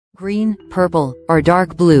Green, purple, or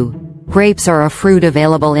dark blue, grapes are a fruit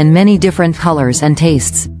available in many different colors and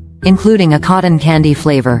tastes, including a cotton candy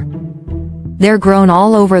flavor. They're grown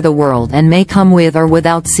all over the world and may come with or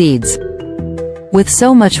without seeds. With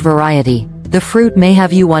so much variety, the fruit may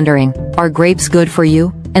have you wondering, are grapes good for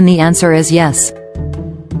you? And the answer is yes.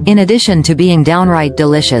 In addition to being downright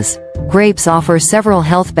delicious, grapes offer several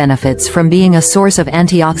health benefits, from being a source of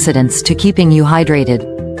antioxidants to keeping you hydrated.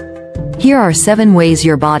 Here are 7 ways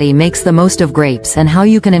your body makes the most of grapes and how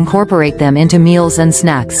you can incorporate them into meals and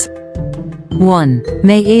snacks. 1.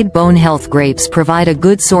 May aid bone health. Grapes provide a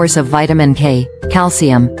good source of vitamin K,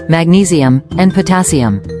 calcium, magnesium, and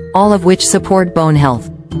potassium, all of which support bone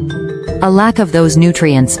health. A lack of those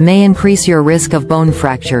nutrients may increase your risk of bone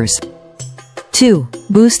fractures. 2.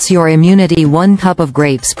 Boosts your immunity. 1 cup of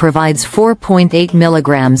grapes provides 4.8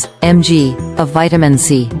 milligrams mg of vitamin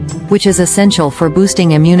C, which is essential for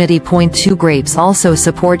boosting immunity. 2. Grapes also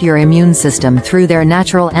support your immune system through their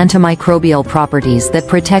natural antimicrobial properties that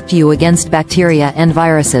protect you against bacteria and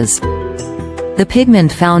viruses. The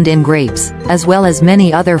pigment found in grapes, as well as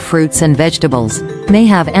many other fruits and vegetables, may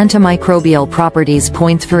have antimicrobial properties.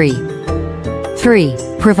 3.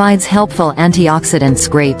 Provides helpful antioxidants.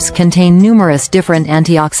 Grapes contain numerous different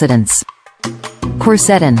antioxidants.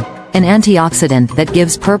 Quercetin, an antioxidant that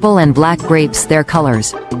gives purple and black grapes their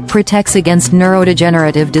colors, protects against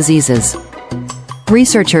neurodegenerative diseases.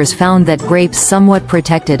 Researchers found that grapes somewhat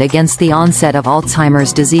protected against the onset of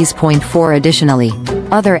Alzheimer's disease. 4. Additionally,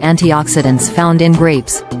 other antioxidants found in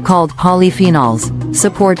grapes, called polyphenols,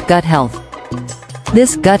 support gut health.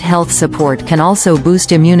 This gut health support can also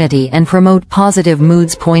boost immunity and promote positive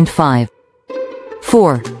moods. 5.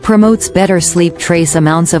 4. Promotes better sleep. Trace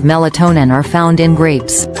amounts of melatonin are found in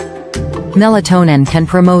grapes. Melatonin can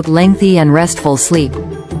promote lengthy and restful sleep.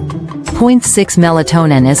 6.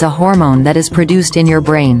 Melatonin is a hormone that is produced in your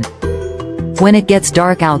brain. When it gets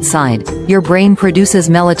dark outside, your brain produces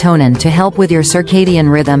melatonin to help with your circadian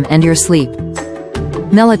rhythm and your sleep.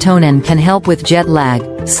 Melatonin can help with jet lag,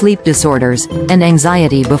 sleep disorders, and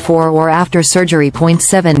anxiety before or after surgery.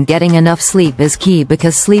 7. Getting enough sleep is key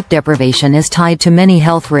because sleep deprivation is tied to many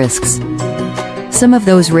health risks. Some of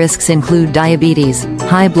those risks include diabetes,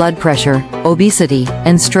 high blood pressure, obesity,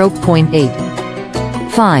 and stroke. 8.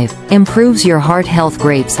 5. Improves your heart health.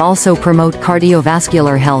 Grapes also promote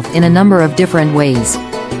cardiovascular health in a number of different ways.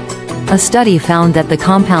 A study found that the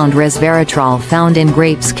compound resveratrol found in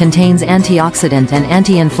grapes contains antioxidant and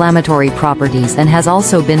anti-inflammatory properties and has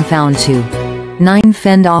also been found to 9.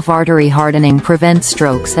 Fend off artery hardening, prevent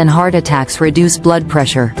strokes and heart attacks, reduce blood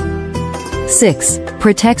pressure. 6.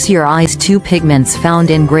 Protects your eyes. 2 pigments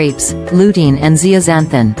found in grapes, lutein and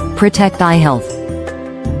zeaxanthin, protect eye health.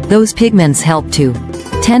 Those pigments help to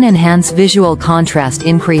 10. Enhance visual contrast,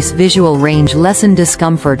 increase visual range, lessen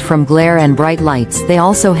discomfort from glare and bright lights. They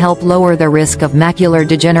also help lower the risk of macular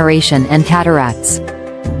degeneration and cataracts.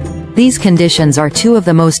 These conditions are 2 of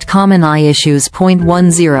the most common eye issues. 10.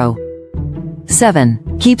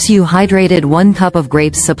 7. Keeps you hydrated. 1 cup of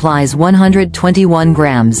grapes supplies 121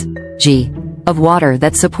 grams g of water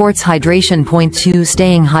that supports hydration. 2.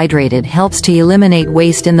 Staying hydrated helps to eliminate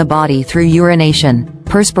waste in the body through urination,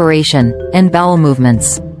 perspiration, and bowel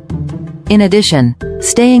movements. In addition,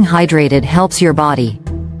 staying hydrated helps your body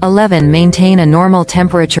 11. Maintain a normal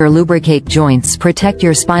temperature, lubricate joints, protect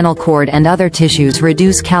your spinal cord and other tissues,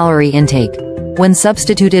 reduce calorie intake. When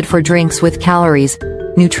substituted for drinks with calories,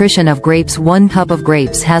 nutrition of grapes. 1 cup of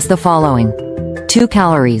grapes has the following: 2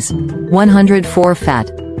 calories, 104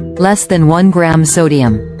 fat, less than 1 gram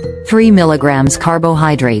sodium, 3 milligrams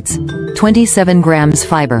carbohydrates, 27 grams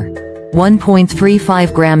fiber,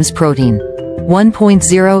 1.35 grams protein,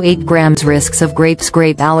 1.08 grams. Risks of grapes.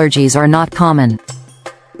 Grape allergies are not common.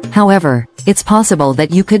 However, it's possible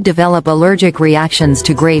that you could develop allergic reactions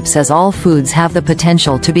to grapes, as all foods have the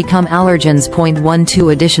potential to become allergens. 12.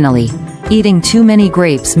 Additionally, eating too many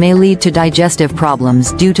grapes may lead to digestive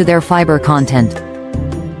problems due to their fiber content.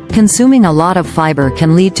 Consuming a lot of fiber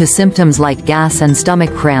can lead to symptoms like gas and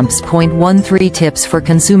stomach cramps. 13. Tips for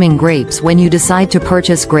consuming grapes. When you decide to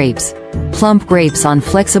purchase grapes, plump grapes on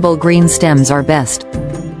flexible green stems are best.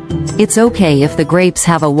 It's okay if the grapes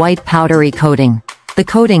have a white powdery coating. The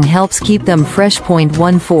coating helps keep them fresh. 14.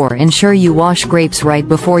 Ensure you wash grapes right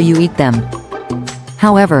before you eat them.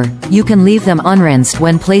 However, you can leave them unrinsed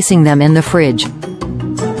when placing them in the fridge.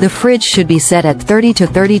 The fridge should be set at 30 to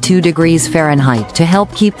 32 degrees Fahrenheit to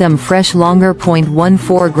help keep them fresh longer.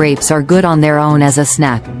 14. Grapes are good on their own as a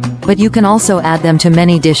snack, but you can also add them to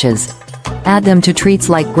many dishes. Add them to treats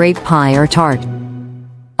like grape pie or tart.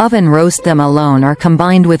 Oven roast them alone or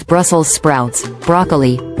combined with Brussels sprouts,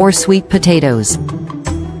 broccoli, or sweet potatoes.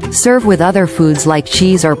 Serve with other foods like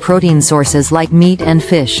cheese or protein sources like meat and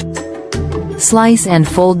fish. Slice and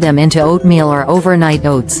fold them into oatmeal or overnight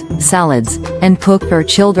oats, salads, and cooked or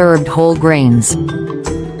chilled herbed whole grains.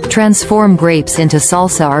 Transform grapes into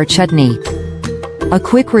salsa or chutney. A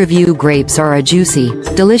quick review: grapes are a juicy,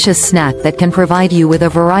 delicious snack that can provide you with a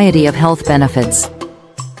variety of health benefits.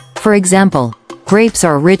 For example, grapes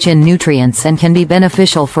are rich in nutrients and can be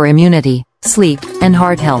beneficial for immunity, sleep, and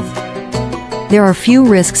heart health. There are few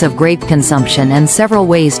risks of grape consumption and several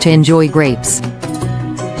ways to enjoy grapes.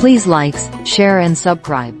 Please like, share and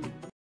subscribe.